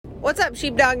What's up,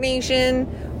 Sheepdog Nation?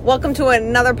 Welcome to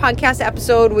another podcast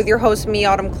episode with your host, me,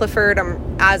 Autumn Clifford.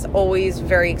 I'm, as always,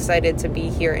 very excited to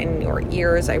be here in your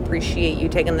ears. I appreciate you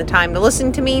taking the time to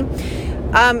listen to me.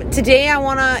 Today, I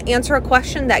want to answer a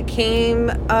question that came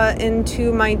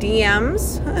into my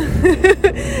DMs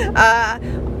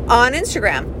on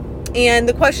Instagram. And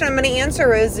the question I'm going to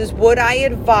answer is would I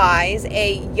advise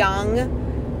a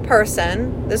young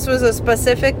person, this was a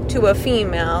specific to a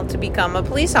female, to become a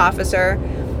police officer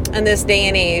in this day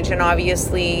and age? And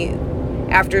obviously,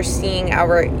 after seeing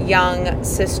our young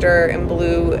sister in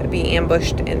blue be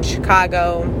ambushed in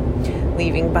Chicago,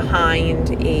 leaving behind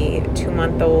a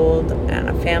 2-month-old and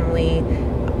a family,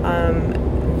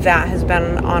 that has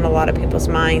been on a lot of people's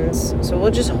minds. So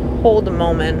we'll just hold a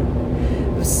moment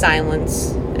of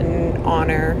silence in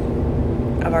honor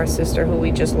of our sister who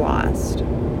we just lost.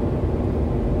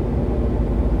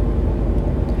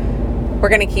 We're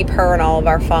going to keep her and all of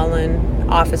our fallen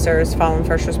officers, fallen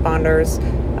first responders,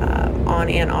 on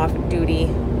and off duty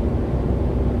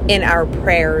in our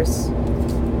prayers.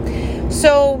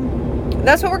 So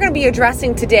that's what we're going to be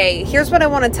addressing today. Here's what I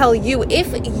want to tell you.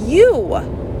 If you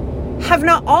have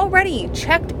not already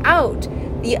checked out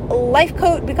the life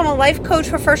coach, become a life coach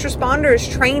for first responders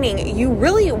training, you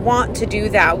really want to do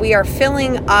that. We are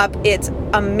filling up. It's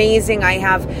amazing. I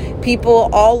have people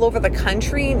all over the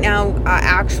country now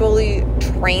actually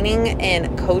training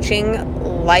and coaching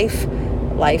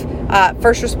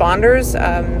first responders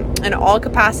in all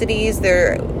capacities.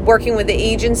 They're working with the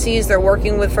agencies. They're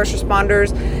working with first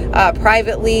responders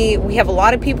privately. We have a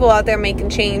lot of people out there making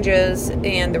changes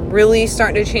and really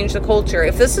starting to change the culture.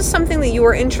 If this is something that you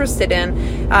are interested in,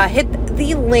 hit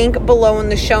the link below in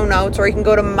the show notes, or you can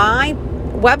go to my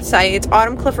website. It's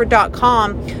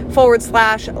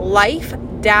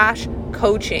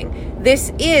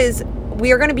autumnclifford.com/life-coaching.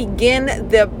 We are going to begin,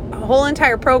 the whole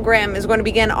entire program is going to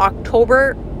begin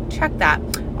October, check that,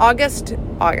 August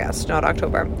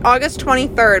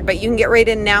 23rd, but you can get right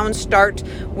in now and start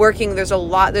working. There's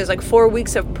like 4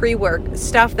 weeks of pre-work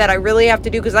stuff that I really have to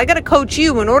do, because I got to coach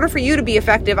you. In order for you to be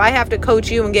effective, I have to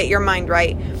coach you and get your mind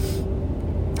right.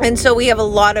 And so we have a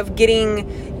lot of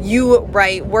getting you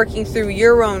right, working through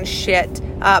your own shit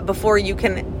before you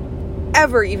can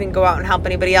ever even go out and help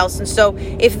anybody else. And so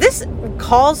if this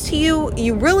calls to you,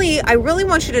 I really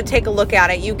want you to take a look at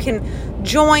it. You can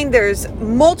join. There's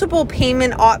multiple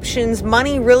payment options.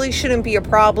 Money really shouldn't be a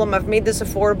problem. I've made this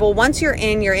affordable. Once you're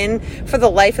in for the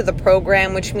life of the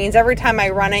program, which means every time I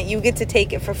run it, you get to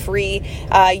take it for free.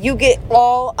 You get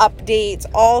all updates,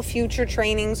 all future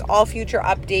trainings, all future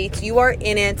updates. You are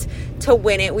in it to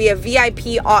win it. We have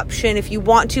VIP option. If you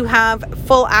want to have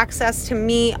full access to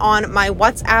me on my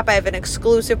WhatsApp, I have an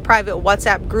exclusive private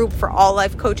WhatsApp group for all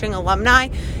life coaching alumni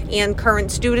and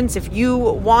current students. If you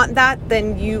want that,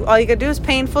 then all you gotta do is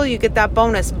pay in full. You get that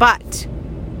bonus. But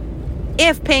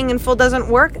if paying in full doesn't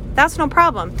work, that's no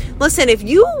problem. Listen, if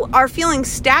you are feeling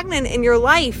stagnant in your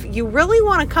life, you really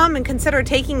want to come and consider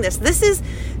taking this. This is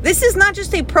not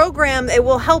just a program that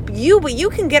will help you, but you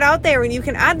can get out there and you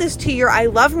can add this to your I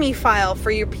Love Me file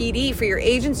for your PD, for your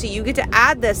agency. You get to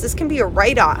add this. This can be a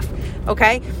write-off,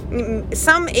 okay?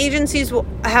 Some agencies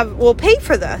will pay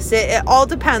for this. It all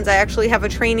depends. I actually have a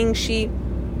training sheet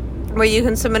where you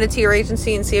can submit it to your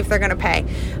agency and see if they're going to pay.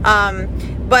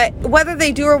 But whether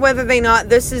they do or whether they not,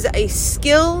 this is a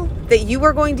skill that you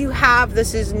are going to have.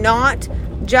 This is not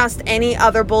just any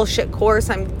other bullshit course.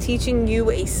 I'm teaching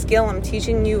you a skill. I'm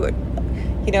teaching you,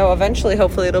 eventually,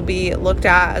 hopefully it'll be looked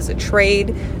at as a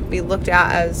trade, be looked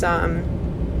at as,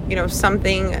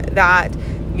 something that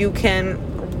you can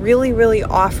really, really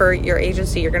offer your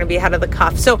agency. You're going to be ahead of the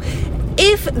cuff. So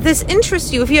if this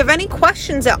interests you, if you have any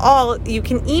questions at all, you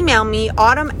can email me,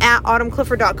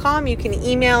 autumn@autumnclifford.com. You can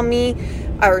email me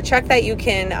or check that. You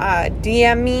can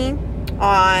DM me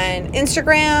on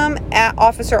Instagram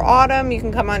 @Officer Autumn. You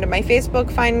can come onto my Facebook,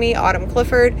 find me, Autumn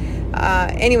Clifford.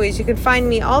 Anyways, you can find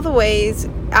me all the ways.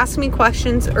 Ask me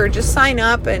questions or just sign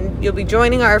up and you'll be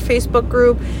joining our Facebook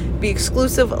group. Be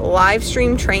exclusive live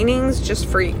stream trainings just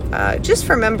for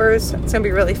members. It's gonna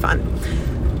be really fun.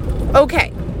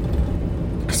 Okay.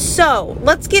 So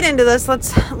let's get into this.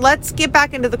 Let's get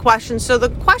back into the question. So the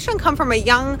question come from a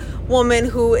young woman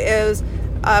who is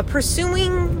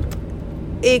pursuing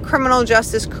a criminal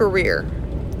justice career,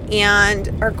 and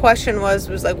her question was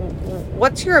like,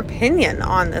 what's your opinion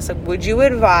on this? Like, would you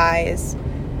advise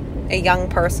a young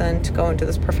person to go into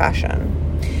this profession?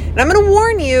 And I'm going to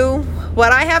warn you,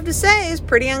 what I have to say is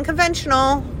pretty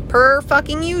unconventional, per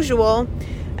fucking usual.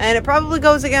 And it probably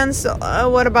goes against,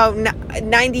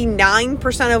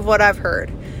 99% of what I've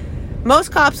heard.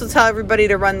 Most cops will tell everybody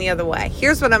to run the other way.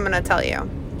 Here's what I'm going to tell you.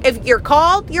 If you're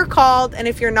called, you're called. And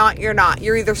if you're not, you're not.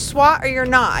 You're either SWAT or you're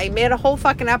not. I made a whole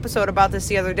fucking episode about this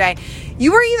the other day.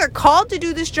 You are either called to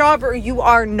do this job or you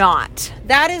are not.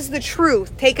 That is the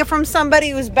truth. Take it from somebody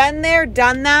who's been there,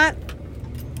 done that,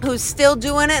 who's still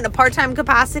doing it in a part-time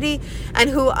capacity, and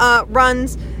who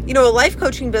runs, a life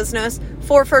coaching business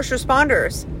for first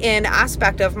responders. An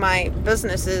aspect of my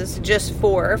business is just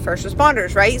for first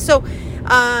responders, right? So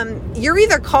you're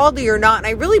either called or you're not. And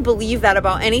I really believe that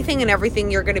about anything and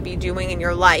everything you're going to be doing in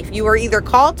your life. You are either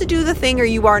called to do the thing or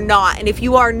you are not. And if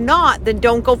you are not, then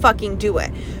don't go fucking do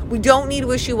it. We don't need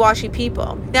wishy-washy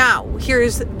people. Now,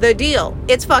 here's the deal.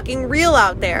 It's fucking real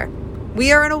out there.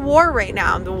 We are in a war right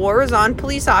now. The war is on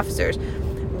police officers.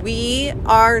 We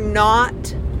are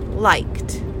not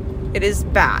liked. It is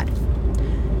bad.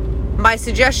 My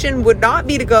suggestion would not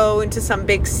be to go into some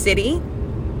big city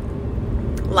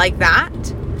like that,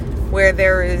 where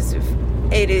there is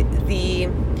the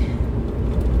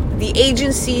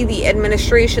agency, the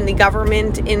administration, the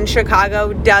government in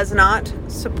Chicago does not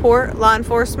support law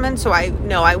enforcement. So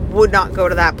I would not go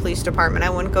to that police department. I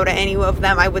wouldn't go to any of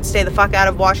them. I would stay the fuck out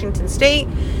of Washington State.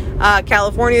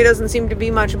 California doesn't seem to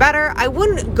be much better. I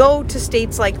wouldn't go to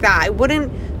states like that. I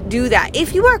wouldn't do that.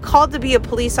 If you are called to be a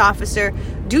police officer,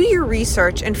 do your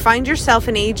research and find yourself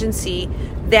an agency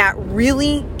that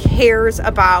really cares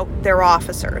about their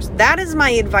officers. That is my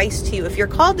advice to you. If you're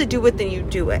called to do it, then you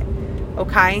do it.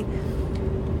 Okay?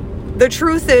 The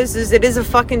truth is it is a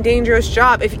fucking dangerous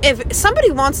job. If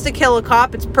somebody wants to kill a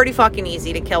cop, it's pretty fucking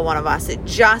easy to kill one of us. It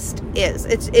just is.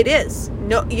 It is.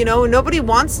 No, nobody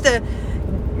wants to,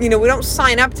 we don't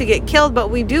sign up to get killed, but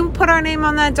we do put our name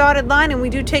on that dotted line and we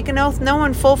do take an oath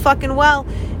knowing full fucking well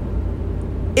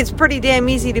it's pretty damn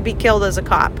easy to be killed as a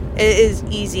cop. It is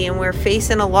easy, and we're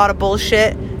facing a lot of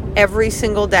bullshit every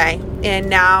single day. And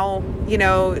now,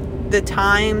 the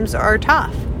times are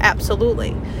tough.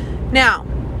 Absolutely. Now,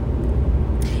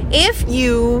 if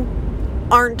you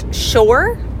aren't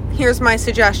sure, here's my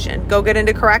suggestion. Go get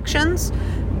into corrections.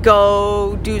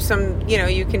 Go do some,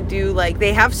 you can do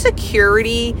they have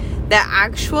security that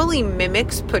actually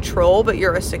mimics patrol, but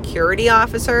you're a security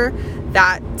officer.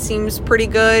 That seems pretty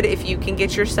good. If you can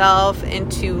get yourself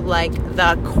into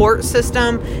the court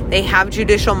system, they have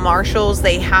judicial marshals,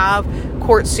 they have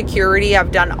court security.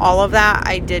 I've done all of that.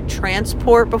 I did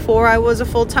transport before I was a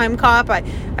full-time cop. I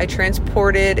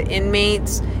transported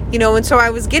inmates, and so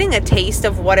I was getting a taste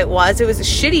of what it was. It was a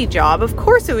shitty job. Of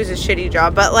course it was a shitty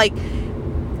job, but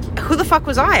who the fuck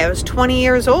was I? I was 20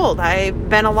 years old. I've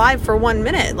been alive for 1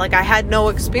 minute. I had no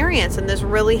experience, and this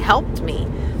really helped me.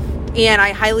 And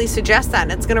I highly suggest that.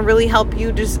 And it's going to really help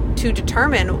you just to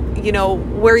determine,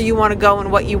 where you want to go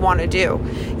and what you want to do.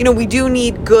 We do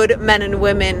need good men and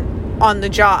women on the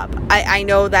job. I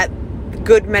know that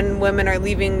good men and women are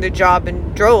leaving the job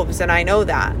in droves, and I know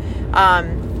that.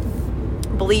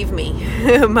 Believe me,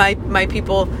 my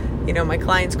people, my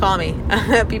clients call me.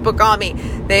 People call me.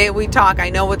 We talk. I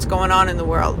know what's going on in the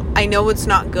world. I know it's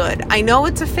not good. I know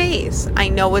it's a phase.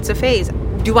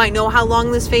 Do I know how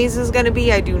long this phase is going to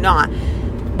be? I do not.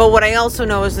 But what I also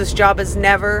know is this job has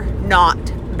never not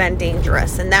been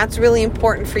dangerous. And that's really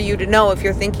important for you to know. If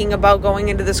you're thinking about going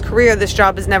into this career, this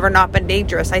job has never not been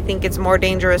dangerous. I think it's more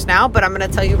dangerous now, but I'm going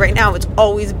to tell you right now, it's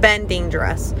always been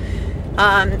dangerous.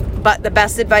 But the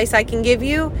best advice I can give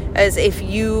you is if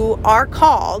you are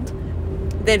called,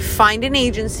 then find an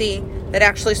agency that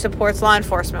actually supports law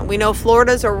enforcement. We know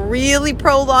Florida's a really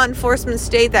pro law enforcement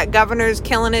state. That governor's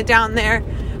killing it down there.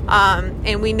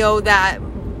 And we know that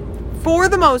for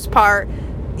the most part,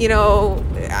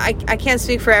 I can't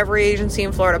speak for every agency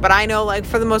in Florida, but I know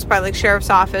for the most part, sheriff's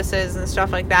offices and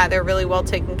stuff like that, they're really well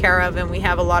taken care of. And we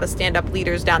have a lot of stand-up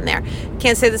leaders down there.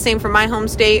 Can't say the same for my home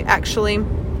state, actually,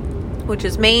 which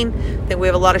is Maine. I think we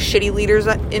have a lot of shitty leaders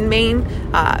in Maine.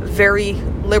 Very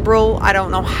liberal. I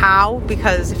don't know how,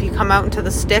 because if you come out into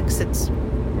the sticks, it's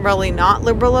really not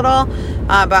liberal at all.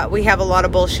 But we have a lot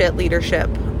of bullshit leadership.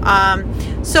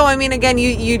 So I mean, again,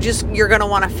 you're going to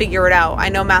want to figure it out. I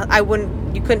know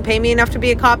you couldn't pay me enough to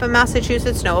be a cop in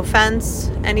Massachusetts. No offense,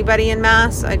 anybody in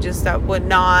Mass. I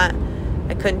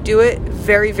couldn't do it.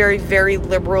 Very, very, very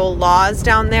liberal laws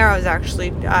down there. I was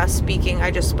actually speaking.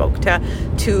 I just spoke to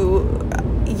two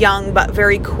young but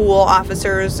very cool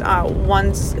officers.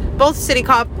 One's both city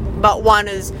cop, but one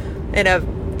is in a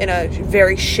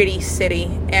very shitty city.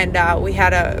 And we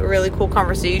had a really cool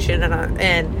conversation.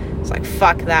 And it's like,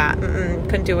 fuck that.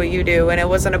 Couldn't do what you do. And it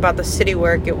wasn't about the city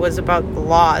work. It was about the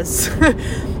laws.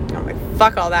 I'm like,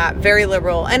 fuck all that. Very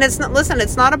liberal. And it's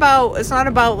not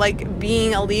about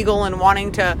being illegal and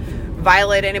wanting to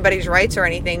violate anybody's rights or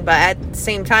anything. But at the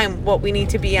same time, what we need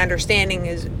to be understanding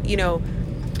is,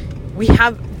 we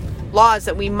have laws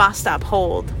that we must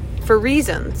uphold for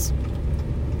reasons.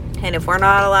 And if we're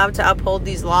not allowed to uphold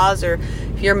these laws, or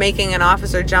if you're making an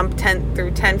officer jump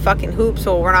 10 fucking hoops,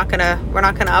 well, we're not gonna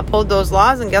uphold those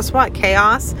laws. And guess what?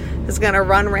 Chaos is gonna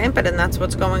run rampant, and that's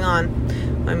what's going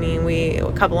on. I mean,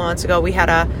 a couple of months ago we had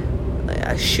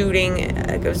a shooting.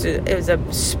 It was a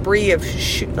spree of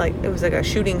it was like a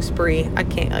shooting spree. I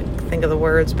can't think of the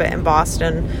words, but in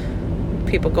Boston,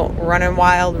 people go running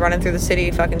wild, running through the city,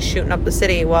 fucking shooting up the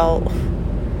city. Well,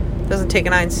 it doesn't take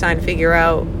an Einstein to figure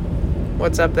out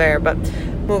what's up there. But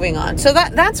moving on. So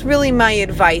that's really my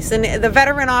advice. And the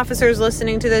veteran officers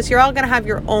listening to this, you're all going to have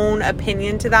your own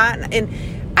opinion to that. And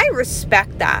I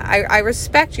respect that. I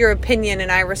respect your opinion,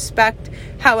 and I respect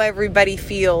how everybody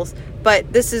feels.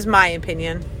 But this is my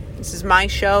opinion. This is my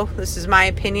show. This is my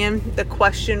opinion. The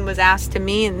question was asked to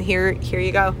me, and here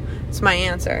you go. It's my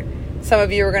answer. Some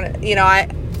of you are going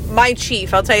to, my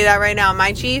chief, I'll tell you that right now.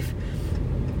 My chief,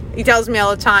 he tells me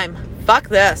all the time, fuck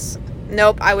this.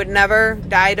 Nope, I would never.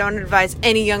 I don't advise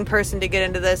any young person to get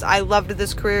into this. I loved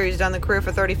this career. He's done the career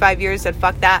for 35 years. Said,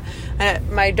 fuck that.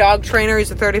 And my dog trainer, he's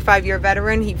a 35-year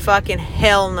veteran. He fucking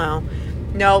hell no.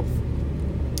 Nope.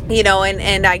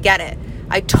 And I get it.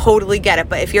 I totally get it.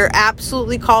 But if you're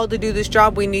absolutely called to do this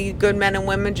job, we need good men and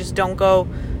women. Just don't go.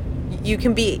 You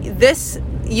can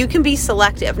be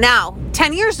selective. Now,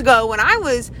 10 years ago, when I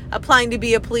was applying to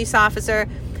be a police officer,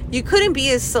 you couldn't be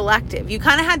as selective. You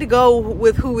kind of had to go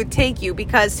with who would take you,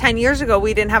 because 10 years ago,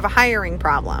 we didn't have a hiring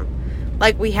problem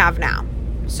like we have now.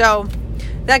 So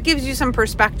that gives you some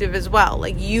perspective as well.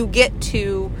 Like, you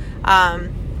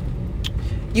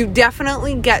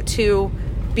definitely get to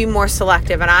be more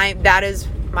selective. And that is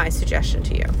my suggestion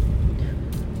to you.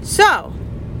 So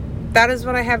that is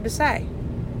what I have to say.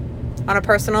 On a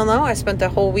personal note, I spent the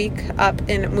whole week up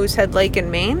in Moosehead Lake in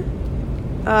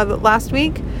Maine last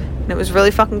week. And it was really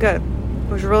fucking good.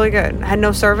 It was really good. I had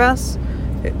no service.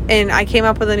 And I came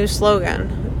up with a new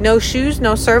slogan. No shoes,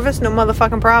 no service, no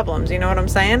motherfucking problems. You know what I'm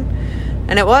saying?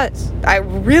 And it was. I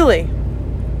really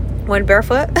went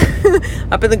barefoot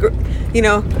up in the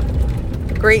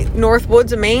great North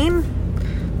Woods of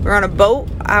Maine. We're on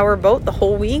our boat the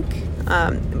whole week.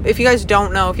 If you guys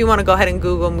don't know, if you want to go ahead and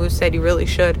Google Moosehead, you really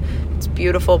should. It's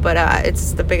beautiful, but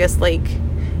it's the biggest lake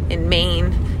in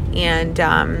Maine. And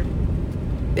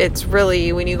it's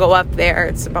really, when you go up there,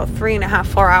 it's about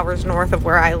 4 hours north of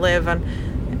where I live, and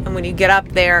when you get up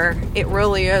there, it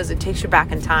really is, it takes you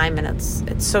back in time, and it's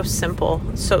so simple.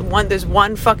 So there's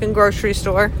one fucking grocery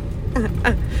store.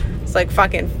 It's like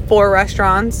fucking 4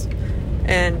 restaurants,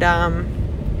 and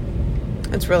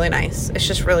it's really nice. It's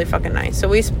just really fucking nice. So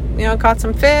we caught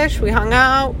some fish, we hung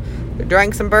out, we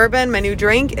drank some bourbon. My new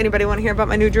drink, anybody want to hear about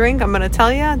my new drink? I'm gonna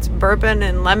tell you, it's bourbon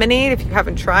and lemonade. If you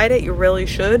haven't tried it, you really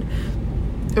should.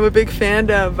 I'm a big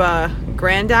fan of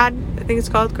Grandad. I think it's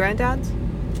called Grandad's.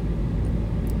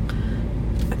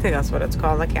 I think that's what it's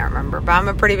called. I can't remember. But I'm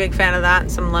a pretty big fan of that,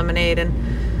 and some lemonade. And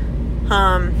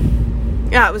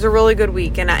it was a really good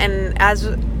week. And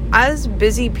as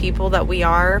busy people that we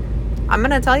are, I'm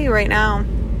going to tell you right now,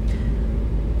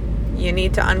 you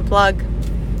need to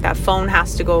unplug. That phone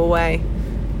has to go away.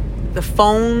 The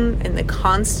phone and the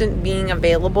constant being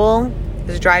available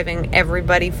is driving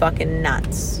everybody fucking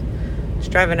nuts. It's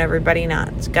driving everybody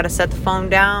nuts. Got to set the phone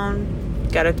down.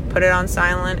 Got to put it on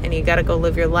silent, and you got to go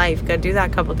live your life. Got to do that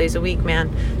a couple days a week,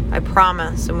 man. I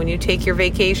promise. And when you take your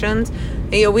vacations,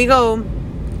 we go,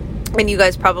 and you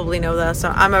guys probably know this. So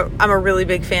I'm a really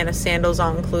big fan of Sandals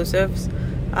All Inclusives.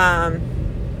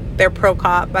 They're pro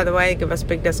cop, by the way. Give us a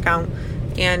big discount.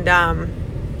 And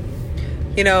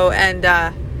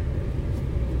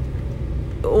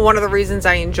one of the reasons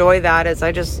I enjoy that is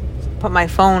I just put my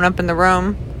phone up in the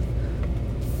room,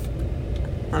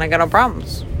 and I got no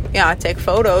problems. Yeah, I take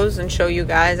photos and show you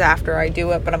guys after I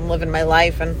do it, but I'm living my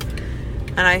life, and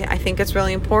I think it's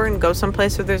really important. Go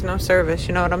someplace where there's no service.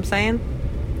 You know what I'm saying?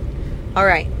 All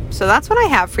right, so that's what I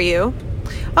have for you.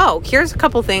 Oh, here's a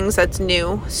couple things that's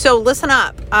new. So listen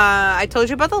up. I told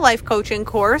you about the life coaching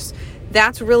course.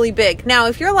 That's really big. Now,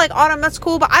 if you're like, Autumn, that's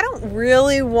cool, but I don't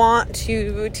really want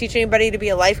to teach anybody to be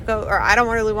a life coach, or I don't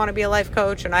really want to be a life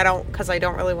coach, and because I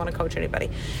don't really want to coach anybody.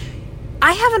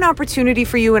 I have an opportunity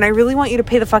for you, and I really want you to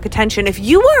pay the fuck attention. If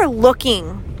you are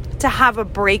looking to have a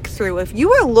breakthrough, if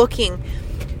you are looking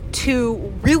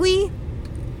to really,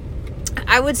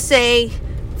 I would say,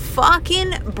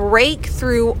 fucking break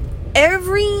through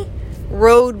every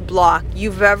roadblock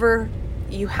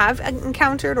you have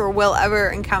encountered or will ever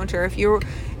encounter, if you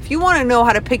want to know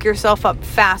how to pick yourself up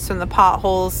fast from the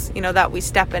potholes, that we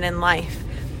step in life,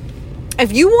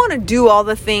 if you want to do all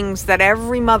the things that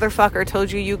every motherfucker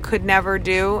told you could never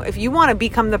do, if you want to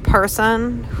become the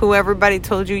person who everybody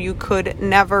told you could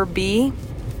never be,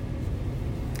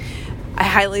 I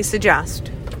highly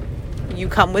suggest you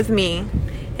come with me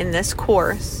in this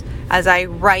course as I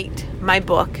write my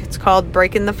book. It's called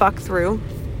Breaking the Fuck Through.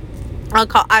 I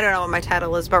don't know what my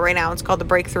title is, but right now it's called The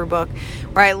Breakthrough Book,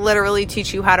 where I literally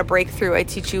teach you how to break through. I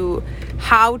teach you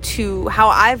how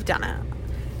I've done it.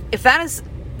 If that is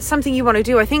something you want to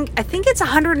do, I think it's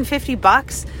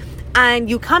 $150, and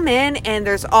you come in and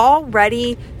there's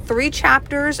already 3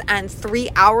 chapters and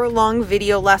 3-hour-long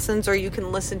video lessons, or you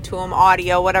can listen to them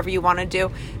audio, whatever you want to do.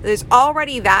 There's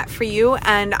already that for you,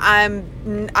 and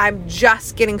I'm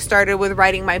just getting started with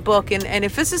writing my book. And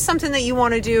if this is something that you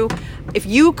want to do, if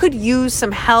you could use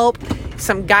some help,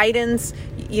 some guidance,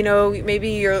 maybe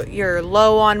you're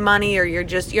low on money, or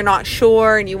you're not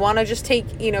sure, and you want to just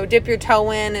dip your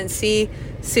toe in and see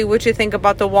what you think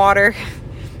about the water,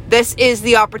 this is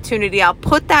the opportunity. I'll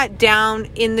put that down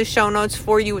in the show notes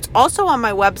for you. It's also on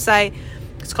my website.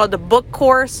 It's called the book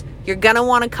course. You're going to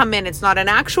want to come in. It's not an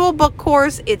actual book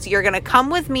course. You're going to come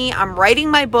with me. I'm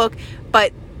writing my book,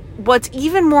 but what's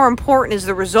even more important is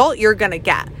the result you're going to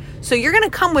get. So you're going to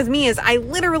come with me as I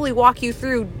literally walk you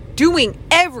through doing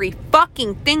every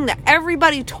fucking thing that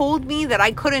everybody told me that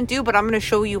I couldn't do, but I'm going to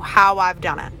show you how I've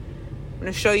done it. I'm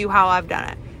going to show you how I've done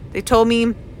it. They told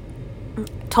me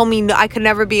I could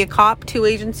never be a cop. 2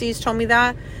 agencies told me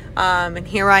that. And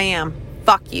here I am.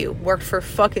 Fuck you. Worked for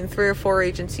fucking 3 or 4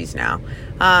 agencies now.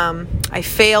 I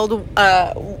failed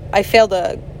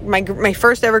my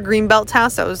first ever green belt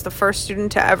test. I was the first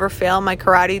student to ever fail my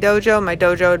karate dojo. My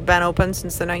dojo had been open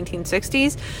since the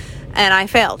 1960s. And I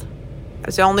failed. I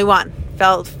was the only one.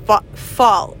 I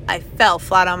fell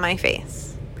flat on my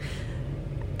face.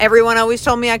 Everyone always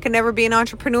told me I could never be an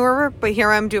entrepreneur, but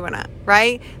here I'm doing it,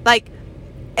 right? Like,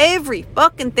 every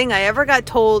fucking thing I ever got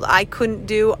told I couldn't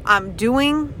do, I'm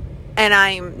doing. And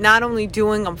I'm not only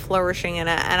doing, I'm flourishing in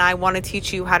it. And I want to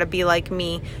teach you how to be like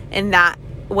me in that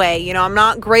way. I'm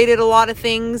not great at a lot of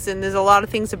things, and there's a lot of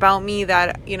things about me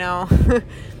that,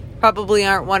 probably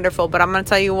aren't wonderful, but I'm going to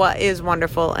tell you what is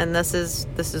wonderful, and this is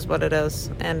what it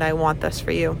is, and I want this for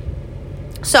you.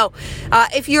 So,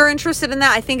 if you're interested in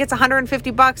that, I think it's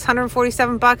 $150,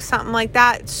 $147, something like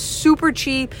that. It's super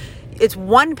cheap. It's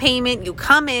one payment. You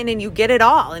come in and you get it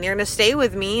all, and you're going to stay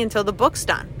with me until the book's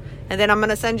done. And then I'm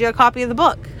going to send you a copy of the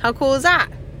book. How cool is that?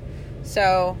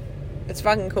 So, it's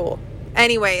fucking cool.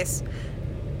 Anyways,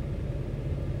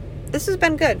 this has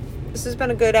been good. This has been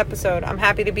a good episode. I'm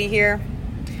happy to be here.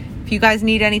 If you guys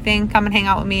need anything, come and hang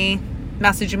out with me.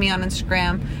 Message me on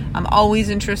Instagram. I'm always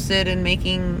interested in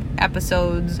making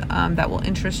episodes that will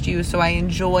interest you. So I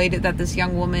enjoyed that this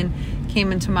young woman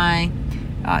came into my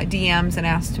DMs and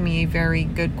asked me a very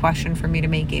good question for me to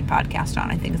make a podcast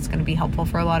on. I think it's going to be helpful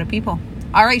for a lot of people.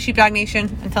 All right, Sheepdog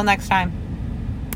Nation. Until next time.